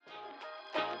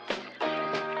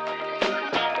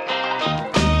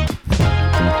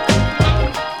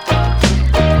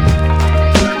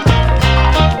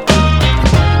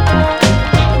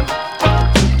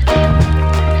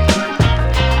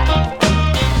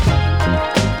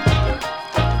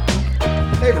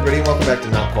back to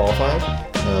Not Qualified.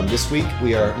 This week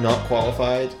we are not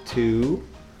qualified to...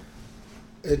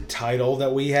 A title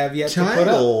that we have yet to put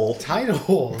up.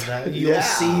 Title that you'll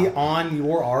see on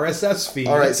your RSS feed.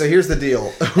 All right, so here's the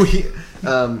deal.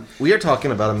 We are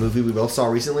talking about a movie we both saw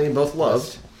recently and both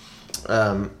loved,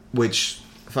 which...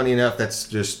 Funny enough, that's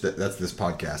this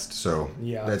podcast, so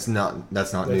that's not news.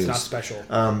 That's not special.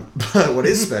 But what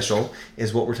is special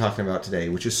is what we're talking about today,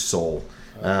 which is Soul.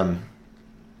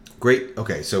 Great.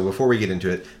 Okay, so before we get into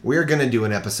it, we are going to do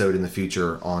an episode in the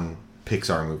future on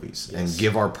Pixar movies and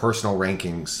give our personal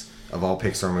rankings of all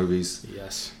Pixar movies.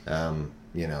 Yes.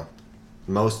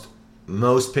 Most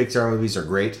Pixar movies are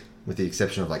great, with the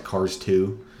exception of like Cars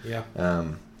 2. Yeah.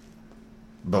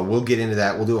 But we'll get into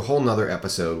that. We'll do a whole nother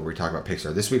episode where we talk about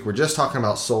Pixar. This week we're just talking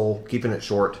about Soul, keeping it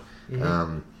short.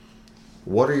 Mm-hmm.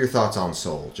 What are your thoughts on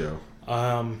Soul, Joe?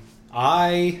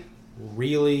 I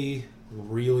really,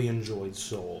 really enjoyed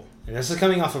Soul. And this is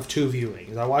coming off of 2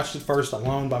 viewings. I watched it first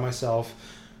alone by myself.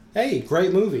 Hey,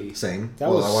 great movie. Same. I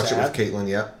watched it with Caitlin,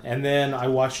 yep. And then I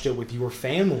watched it with your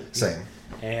family. Same.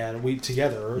 And we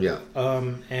together. Yeah.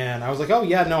 And I was like, oh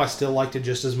yeah, no, I still liked it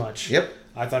just as much. Yep.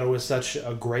 I thought it was such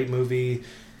a great movie,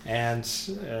 and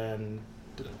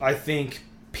I think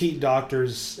Pete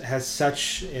Docters has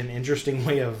such an interesting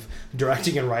way of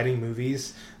directing and writing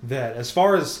movies that, as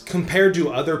far as compared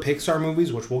to other Pixar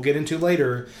movies, which we'll get into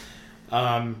later,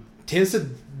 tends to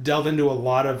delve into a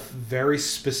lot of very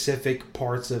specific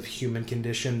parts of human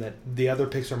condition that the other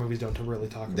Pixar movies don't really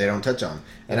talk about. They don't touch on.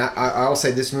 And I'll say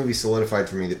this movie solidified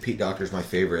for me that Pete Docter is my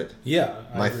favorite. Yeah.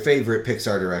 My favorite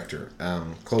Pixar director,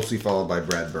 closely followed by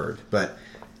Brad Bird. But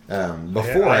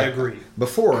before I agree.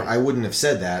 Before, I wouldn't have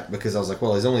said that because I was like,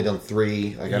 well, he's only done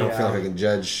 3. Like, I don't feel like I can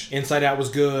judge. Inside Out was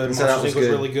good. Inside Out was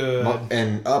really good.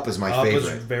 And Up is my favorite.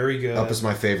 Up was very good. Up is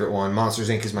my favorite one. Monsters,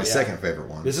 Inc. is my second favorite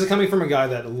one. This is coming from a guy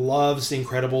that loves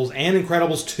Incredibles and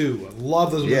Incredibles 2. I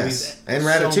love those movies. Yes, and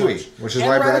Ratatouille, which is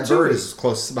why Brad Bird is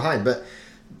close behind.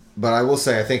 But I will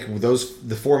say, I think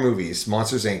the 4 movies,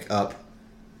 Monsters, Inc., Up,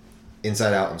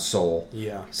 Inside Out, and Soul,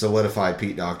 solidified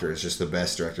Pete Docter as just the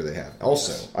best director they have.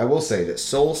 Also, I will say that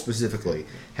Soul specifically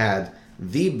had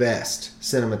the best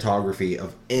cinematography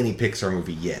of any Pixar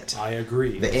movie yet. I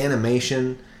agree. The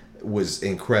animation was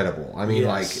incredible. I mean,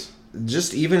 like,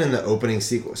 just even in the opening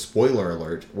sequence, spoiler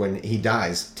alert, when he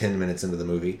dies 10 minutes into the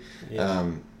movie,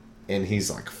 and he's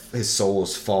like, his soul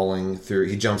is falling through,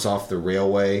 he jumps off the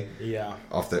railway, the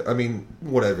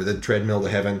treadmill to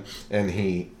heaven, and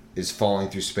he is falling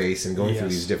through space and going through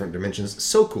these different dimensions.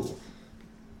 So cool.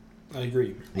 I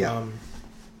agree. Yeah.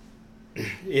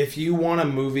 If you want a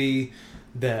movie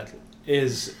that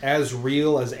is as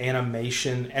real as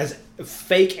animation, as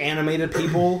fake animated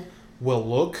people will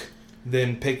look,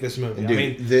 then pick this movie.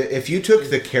 Dude, if you took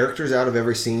the characters out of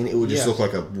every scene, it would just look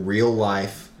like a real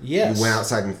life. Yes. You went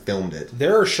outside and filmed it.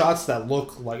 There are shots that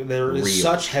look like there is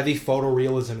such heavy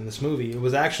photorealism in this movie. It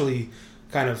was actually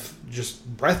kind of just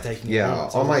breathtaking. Yeah,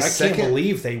 I can't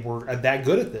believe they were that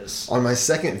good at this. On my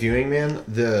second viewing, man,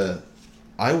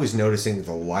 I was noticing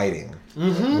the lighting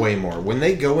way more. When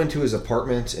they go into his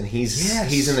apartment and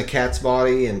he's in the cat's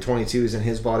body and 22 is in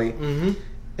his body, and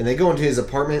they go into his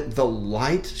apartment, the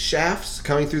light shafts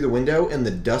coming through the window and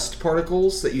the dust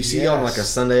particles that you see on like a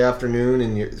Sunday afternoon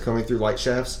and you're coming through light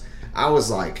shafts, I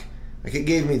was like it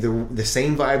gave me the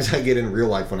same vibes I get in real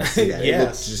life when I see that. It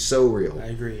looks just so real. I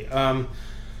agree.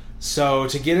 So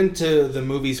to get into the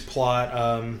movie's plot,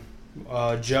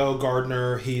 Joe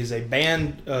Gardner, he's a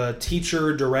band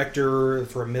teacher, director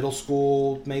for a middle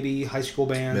school, maybe high school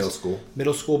bands.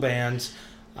 Middle school bands.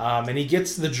 And he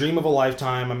gets the dream of a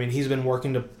lifetime. I mean, he's been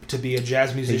working to be a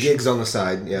jazz musician. He gigs on the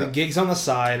side, The gigs on the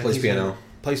side.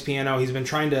 Plays piano. He's been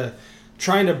trying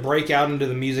to break out into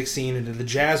the music scene, into the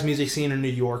jazz music scene in New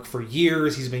York for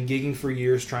years. He's been gigging for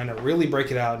years, trying to really break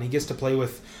it out. And he gets to play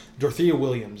with Dorothea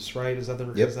Williams, right? Is that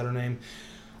her name?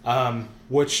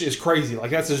 Which is crazy. Like,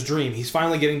 that's his dream. He's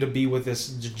finally getting to be with this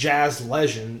jazz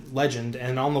legend.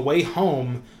 And on the way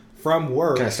home from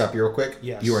work... Can I stop you real quick?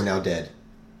 Yes. You are now dead.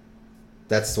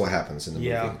 That's what happens in the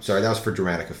movie. Sorry, that was for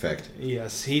dramatic effect.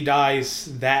 Yes, he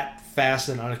dies that fast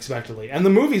and unexpectedly. And the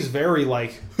movie's very,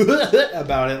 like,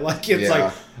 about it. Like, it's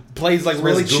like, plays, like,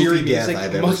 really cheery music.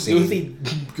 Most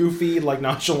goofy, like,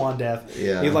 nonchalant death.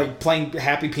 Yeah. He's, like, playing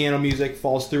happy piano music,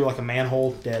 falls through, like, a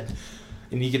manhole, dead.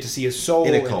 And you get to see his soul.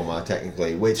 In a coma,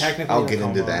 technically. Which, I'll get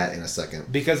into that in a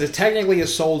second. Because technically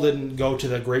his soul didn't go to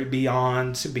the great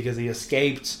beyond because he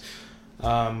escaped.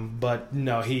 But,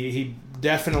 no, he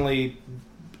definitely,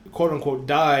 quote-unquote,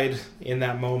 died in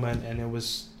that moment. And it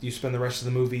was, you spend the rest of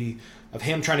the movie of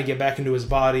him trying to get back into his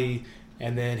body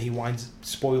and then he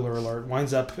spoiler alert,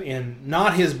 winds up in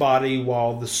not his body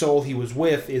while the soul he was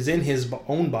with is in his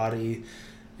own body,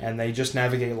 and they just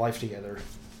navigate life together.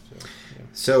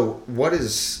 So what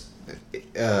is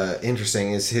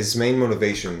interesting is his main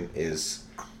motivation is,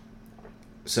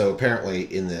 so apparently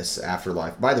in this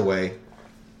afterlife, by the way,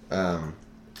 I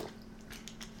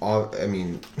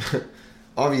mean,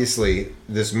 obviously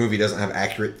this movie doesn't have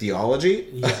accurate theology.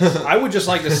 Yes. I would just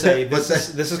like to say this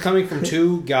is coming from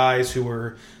two guys who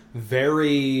were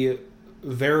very,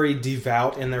 very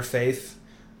devout in their faith,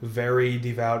 very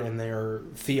devout in their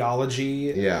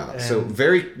theology. Yeah. So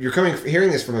you're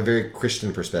hearing this from a very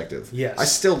Christian perspective. Yes. I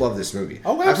still love this movie.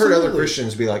 Oh, absolutely. I've heard other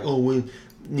Christians be like, "Oh, well,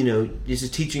 you know, this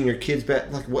is teaching your kids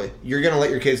back." Like, what? You're going to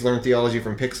let your kids learn theology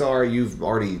from Pixar? You've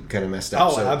already kind of messed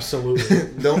up. Oh, so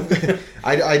absolutely. Don't.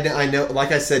 I know.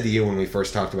 Like I said to you when we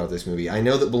first talked about this movie, I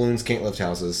know that balloons can't lift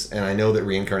houses, and I know that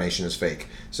reincarnation is fake.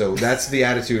 So that's the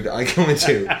attitude I go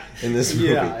into in this movie.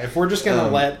 Yeah. If we're just going to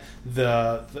let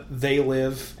the they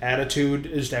live attitude,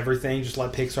 just everything, just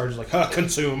let Pixar just like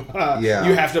consume. Yeah.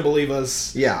 You have to believe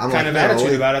us. Yeah. I'm kind of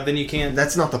attitude about it. Then you can't.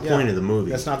 That's not the point of the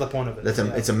movie. That's not the point of it.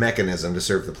 It's a mechanism to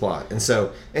serve the plot. And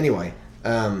so anyway,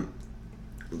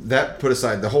 that put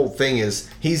aside, the whole thing is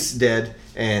he's dead,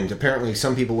 and apparently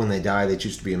some people when they die they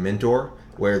choose to be a mentor,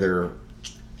 where they're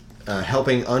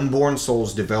helping unborn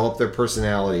souls develop their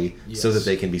personality so that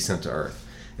they can be sent to Earth.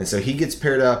 And so he gets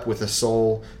paired up with a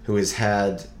soul who has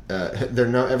had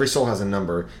every soul has a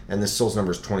number, and this soul's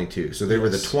number is 22. So they were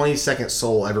the 22nd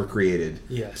soul ever created.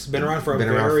 Yes, been around for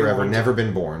forever, never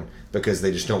been born, because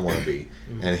they just don't want to be.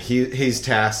 Mm-hmm. And he's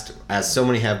tasked, as so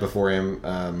many have before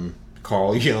him,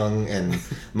 Carl Jung and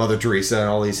Mother Teresa and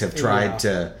all these have tried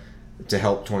to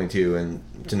help 22 and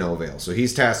to no avail. So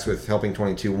he's tasked with helping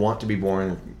 22 want to be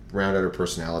born, round out her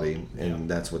personality, and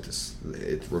that's what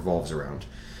it revolves around.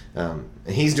 And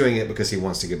he's doing it because he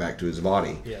wants to get back to his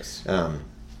body. Yes.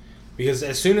 Because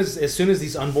as soon as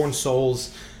these unborn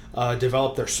souls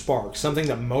develop their spark, something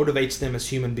that motivates them as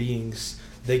human beings,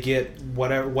 they get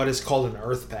what is called an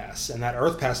Earth Pass, and that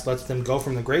Earth Pass lets them go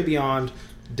from the great beyond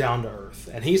down to Earth.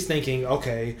 And he's thinking,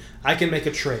 okay, I can make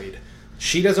a trade.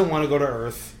 She doesn't want to go to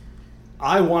Earth.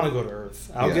 I want to go to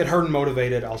Earth. I'll get her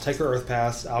motivated. I'll take her Earth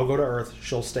Pass. I'll go to Earth.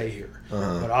 She'll stay here.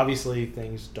 But obviously,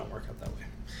 things don't work out that way.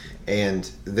 And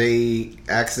they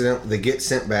get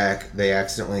sent back.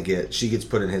 She gets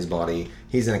put in his body.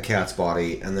 He's in a cat's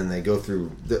body, and then they go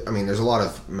through. There's a lot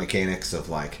of mechanics of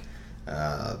like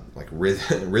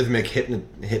rhythmic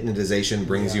hypnotization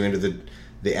brings you into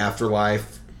the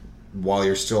afterlife while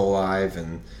you're still alive,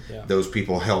 and those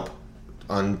people help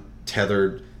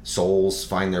untethered souls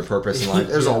find their purpose in life.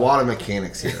 There's a lot of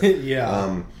mechanics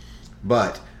here.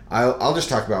 But I'll just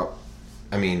talk about.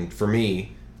 For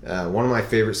me. One of my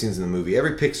favorite scenes in the movie.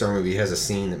 Every Pixar movie has a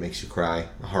scene that makes you cry,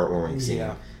 a heartwarming scene.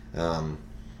 Yeah.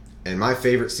 And my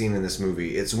favorite scene in this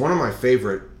movie, it's one of my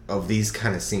favorite of these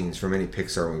kind of scenes from any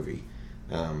Pixar movie.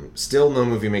 Still, no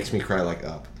movie makes me cry like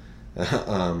Up.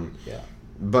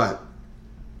 But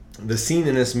the scene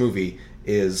in this movie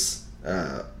is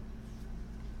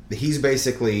he's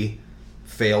basically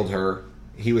failed her.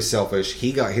 He was selfish.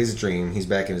 He got his dream. He's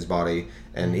back in his body.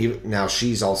 And now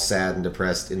she's all sad and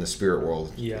depressed in the spirit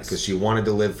world. Yes. Because she wanted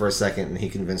to live for a second, and he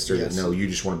convinced her that, no, you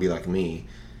just want to be like me.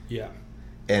 Yeah.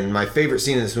 And my favorite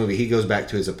scene in this movie, he goes back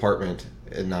to his apartment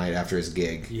at night after his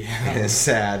gig. Yeah. And is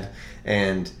sad.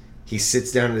 And he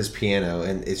sits down at his piano,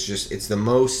 and it's the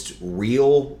most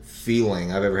real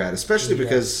feeling I've ever had. Especially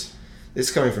because it's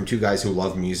coming from two guys who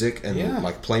love music and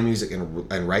like play music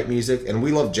and write music, and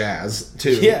we love jazz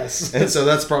too. Yes, and so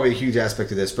that's probably a huge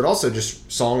aspect of this, but also just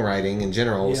songwriting in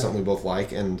general is something we both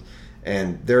like. And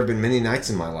there have been many nights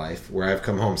in my life where I've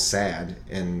come home sad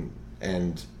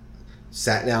and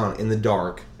sat down in the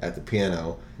dark at the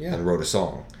piano and wrote a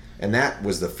song. And that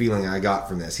was the feeling I got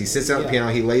from this. He sits down at the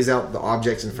piano, he lays out the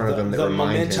objects in front of him that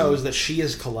remind him. The mementos that she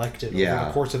has collected over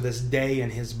the course of this day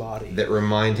in his body. That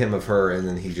remind him of her, and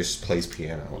then he just plays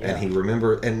piano. Yeah. And he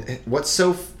and what's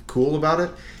so cool about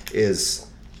it is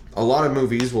a lot of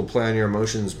movies will play on your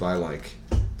emotions by like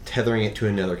tethering it to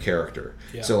another character.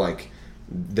 Yeah. So like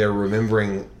they're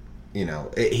remembering,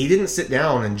 he didn't sit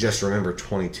down and just remember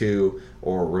 22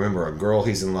 or remember a girl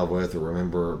he's in love with or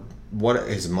remember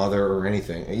his mother or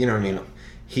anything. You know what I mean?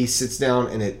 He sits down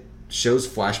and it shows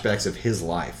flashbacks of his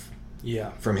life. Yeah.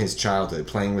 From his childhood,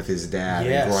 playing with his dad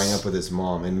and growing up with his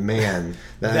mom. And man,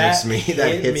 that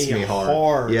hits me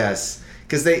hard. Yes.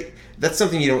 Because that's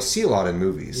something you don't see a lot in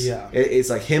movies. Yeah. It's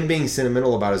like him being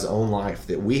sentimental about his own life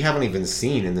that we haven't even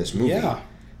seen in this movie. Yeah.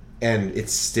 And it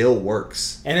still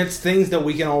works. And it's things that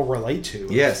we can all relate to.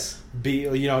 Yes.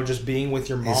 just being with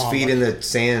your mom. His feet in the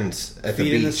sand at the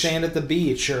beach. Feet in the sand at the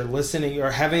beach, or listening,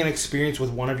 or having an experience with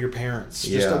one of your parents.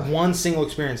 Just one single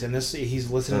experience. And he's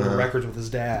listening to records with his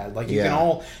dad. Like, you can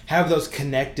all have those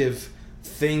connective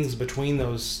things between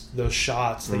those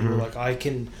shots that you're like, I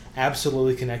can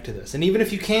absolutely connect to this. And even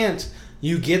if you can't,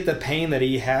 you get the pain that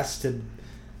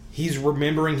he's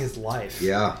remembering his life.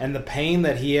 Yeah. And the pain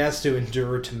that he has to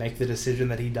endure to make the decision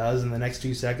that he does in the next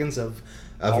few seconds of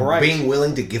being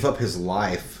willing to give up his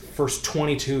life. First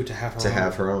 22 to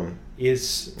have her own.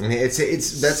 Is and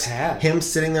that's sad. Him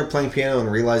sitting there playing piano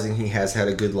and realizing he has had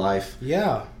a good life.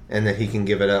 Yeah. And that he can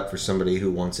give it up for somebody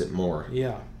who wants it more.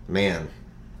 Yeah. Man.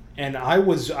 And I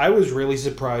was really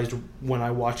surprised when I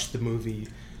watched the movie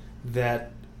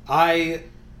that a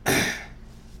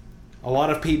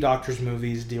lot of Pete Docter's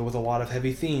movies deal with a lot of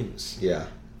heavy themes. Yeah.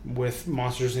 With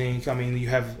Monsters, Inc., I mean,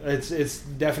 it's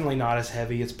definitely not as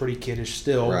heavy. It's pretty kiddish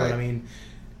still, but I mean,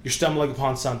 you're stumbling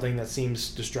upon something that seems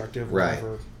destructive.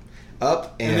 Whatever. Right.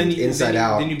 Up and then Inside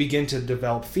Out. Then you begin to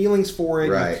develop feelings for it.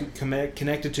 Right. You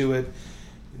connected to it.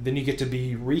 Then you get to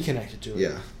be reconnected to it.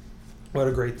 Yeah. What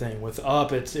a great thing. With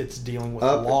Up, it's dealing with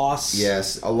loss.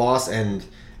 Yes, a loss and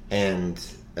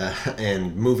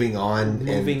moving on.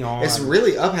 It's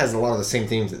really, Up has a lot of the same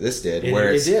themes that this did.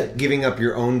 It did. Giving up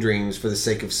your own dreams for the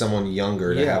sake of someone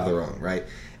younger to have their own, right?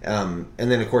 And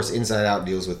then, of course, Inside Out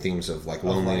deals with themes of like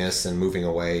loneliness and moving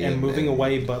away. And moving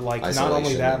away, but like not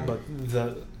only that, but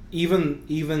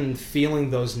even feeling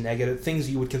those negative things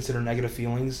you would consider negative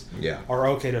feelings are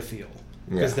okay to feel.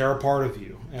 Because they're a part of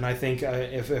you. And I think,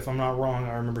 if I'm not wrong,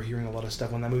 I remember hearing a lot of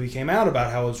stuff when that movie came out about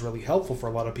how it was really helpful for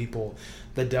a lot of people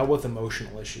that dealt with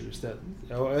emotional issues. That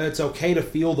it's okay to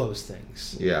feel those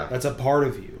things. Yeah. That's a part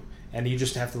of you. And you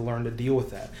just have to learn to deal with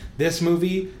that. This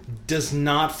movie does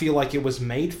not feel like it was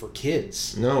made for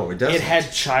kids. No, it doesn't. It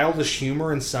had childish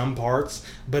humor in some parts,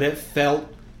 but it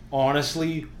felt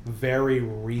honestly very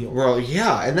real. Well,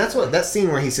 yeah, and that's what that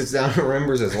scene where he sits down and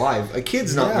remembers his life. A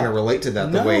kid's not going to relate to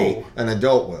that the way an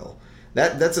adult will.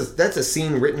 That's a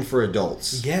scene written for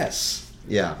adults. Yes.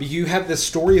 Yeah. You have this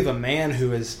story of a man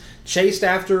who is chased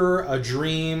after a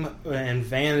dream and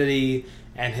vanity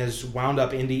and has wound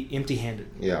up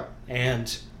empty-handed. Yeah.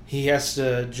 And he has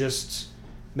to just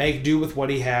make do with what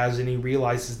he has, and he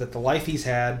realizes that the life he's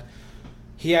had,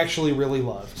 he actually really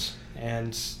loved.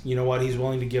 And you know what? He's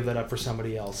willing to give that up for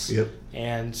somebody else. Yep.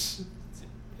 And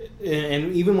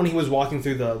even when he was walking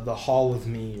through the Hall of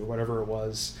Me, or whatever it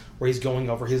was, where he's going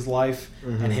over his life,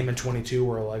 and him and 22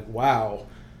 were like, wow,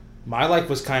 my life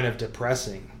was kind of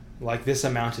depressing. Like, this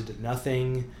amounted to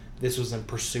nothing. This was in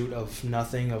pursuit of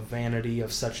nothing, of vanity,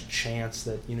 of such chance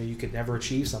that, you could never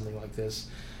achieve something like this.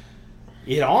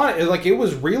 It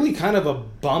was really kind of a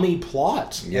bummy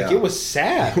plot. Yeah. Like, it was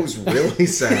sad. It was really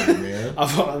sad, man.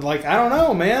 Like, I don't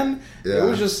know, man. Yeah. It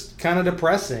was just kind of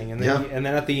depressing. And then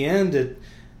at the end,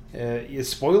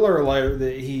 spoiler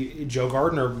alert, Joe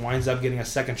Gardner winds up getting a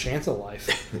second chance at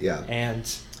life. Yeah. And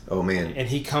oh man. And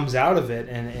he comes out of it,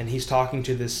 and he's talking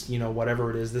to this,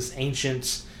 whatever it is, this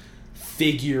ancient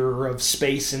figure of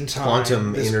space and time,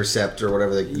 quantum intercept, or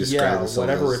whatever they describe it,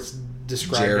 whatever it's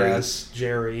described as,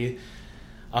 Jerry.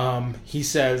 He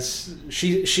says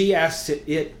she asks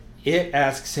it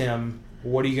asks him,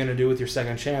 what are you going to do with your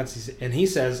second chance? And he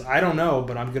says, I don't know,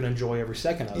 but I'm going to enjoy every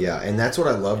second of it. Yeah, and that's what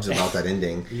I loved about that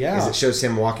ending. Is it shows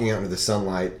him walking out into the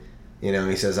sunlight.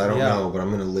 He says, I don't know, but I'm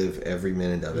going to live every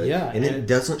minute of it. Yeah, and it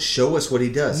doesn't show us what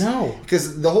he does. No,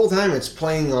 because the whole time it's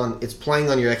playing on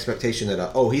your expectation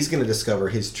that he's going to discover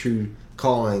his true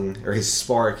calling or his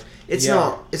spark. It's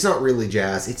not really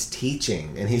jazz. It's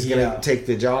teaching, and he's going to take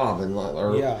the job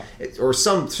or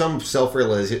some self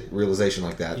realization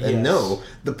like that. And no,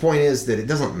 the point is that it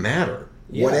doesn't matter.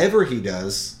 Yeah. Whatever he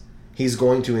does, he's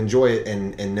going to enjoy it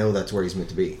and know that's where he's meant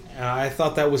to be. I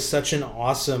thought that was such an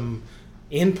awesome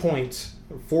endpoint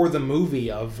for the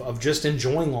movie of just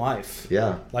enjoying life.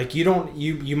 Yeah. Like,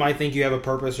 you might think you have a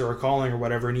purpose or a calling or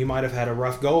whatever, and you might have had a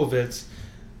rough go of it.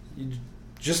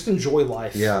 Just enjoy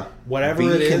life. Yeah. Whatever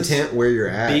it is. Be content where you're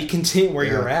at. Be content where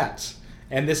you're at.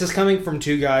 And this is coming from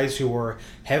two guys who were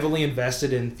heavily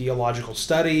invested in theological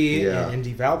study and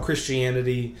devout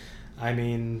Christianity. I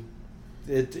mean,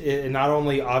 it not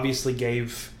only obviously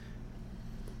gave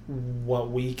what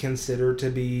we consider to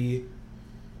be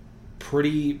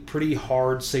pretty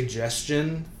hard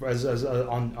suggestion as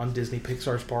on Disney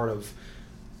Pixar's part of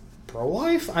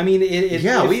pro-life. I mean,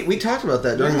 we talked about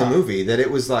that during the movie, that it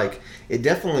was like, it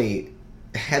definitely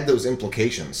had those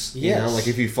implications. Yes. Like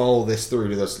if you follow this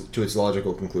through to its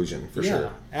logical conclusion, for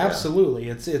sure. Absolutely.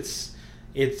 Yeah.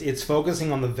 It's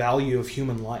focusing on the value of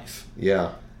human life.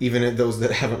 Yeah. Even those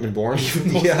that haven't been born.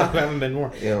 Those that haven't been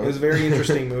born. You know? It was a very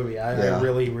interesting movie. I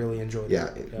really, really enjoyed it. Yeah,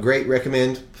 great.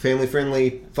 Recommend. Family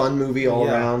friendly, fun movie all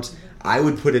around. I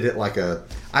would put it at like a,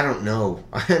 I don't know.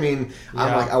 I mean,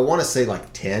 I'm like, I want to say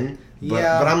like 10,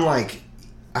 but I'm like,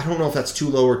 I don't know if that's too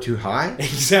low or too high.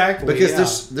 Exactly.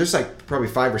 Because there's like probably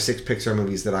 5 or 6 Pixar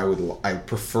movies that I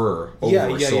prefer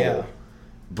over Soul. Yeah.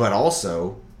 But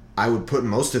also, I would put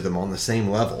most of them on the same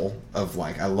level of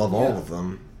like, I love all of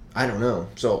them. I don't know.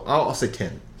 So I'll say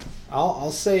 10.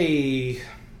 I'll say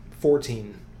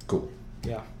 14. Cool.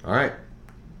 Yeah. All right.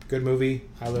 Good movie.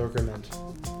 Highly recommend.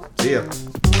 See ya.